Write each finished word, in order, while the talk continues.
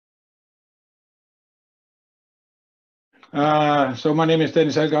So my name is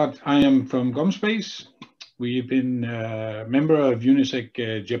Dennis Elgaard. I am from GomSpace. We've been a member of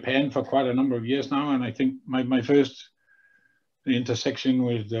UNISEC Japan for quite a number of years now, and I think my first intersection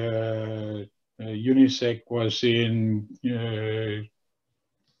with UNISEC was in Aalborg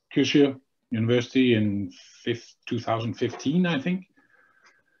University in 2015, I think.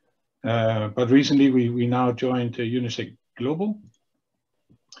 But recently we now joined UNISEC-Global.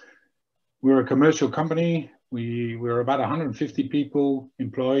 We're a commercial company. We're about 150 people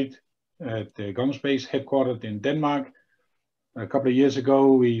employed at GomSpace, headquartered in Denmark. A couple of years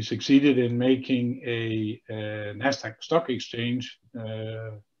ago, we succeeded in making a Nasdaq stock exchange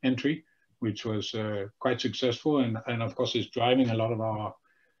entry, which was quite successful, and of course is driving a lot of our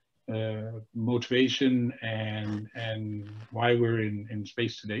motivation and why we're in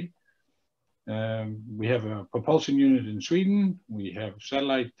space today. We have a propulsion unit in Sweden. We have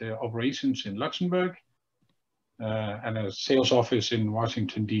satellite operations in Luxembourg. And a sales office in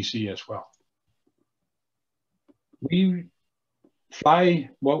Washington, D.C. as well. We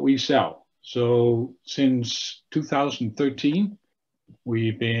fly what we sell. So since 2013,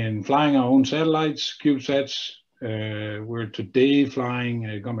 we've been flying our own satellites, CubeSats. We're today flying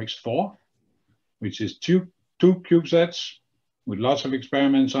GomX4, which is two CubeSats with lots of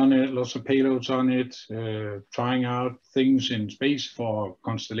experiments on it, lots of payloads on it, trying out things in space for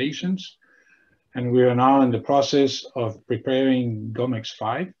constellations. And we are now in the process of preparing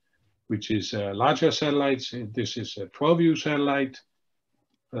GomX5, which is larger satellites. This is a 12U satellite.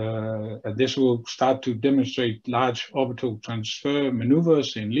 And this will start to demonstrate large orbital transfer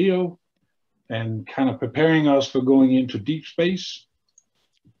maneuvers in LEO and kind of preparing us for going into deep space.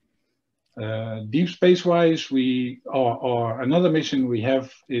 Deep space-wise, another mission we have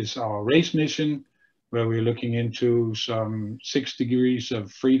is our race mission, where we're looking into some 6 degrees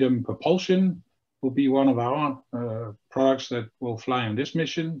of freedom propulsion. Will be one of our products that will fly on this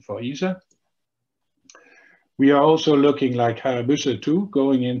mission for ESA. We are also looking like Hayabusa 2,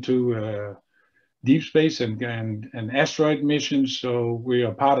 going into deep space and asteroid missions. So we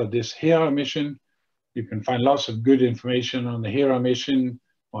are part of this HERA mission. You can find lots of good information on the HERA mission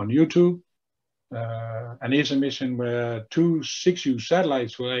on YouTube. An ESA mission where 2 6U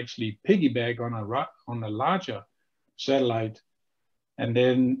satellites will actually piggyback on a larger satellite, and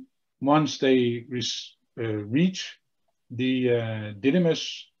then once they reach the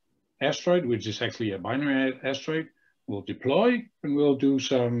Didymus asteroid, which is actually a binary asteroid, we'll deploy and we'll do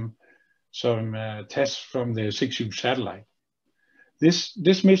some tests from the 6U satellite.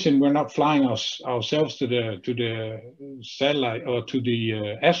 This mission, we're not flying ourselves to the satellite or to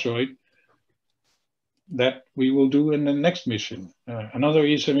the asteroid. That we will do in the next mission, another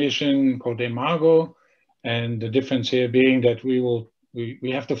ESA mission called Embargo, and the difference here being that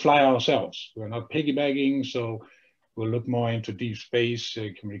we have to fly ourselves. We're not piggybacking, so we'll look more into deep space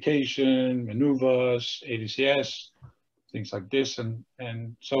communication, maneuvers, ADCS, things like this.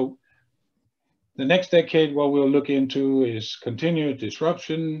 And so the next decade, what we'll look into is continued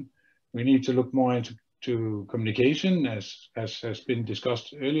disruption. We need to look more into communication, as has been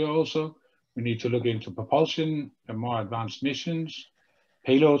discussed earlier also. We need to look into propulsion and more advanced missions.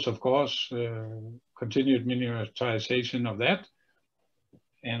 Payloads, of course, continued miniaturization of that.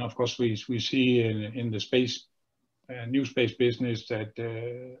 And of course, we see in the space, new space business that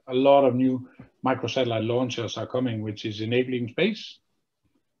a lot of new microsatellite launchers are coming, which is enabling space.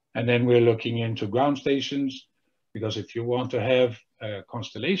 And then we're looking into ground stations, because if you want to have a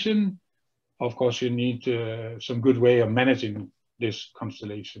constellation, of course, you need some good way of managing this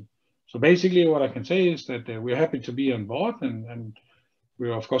constellation. So basically what I can say is that we're happy to be on board, and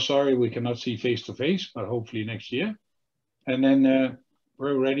we're of course sorry we cannot see face to face, but hopefully next year. And then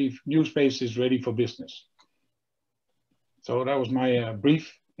we're ready, new space is ready for business. So that was my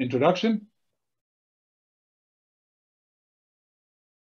brief introduction.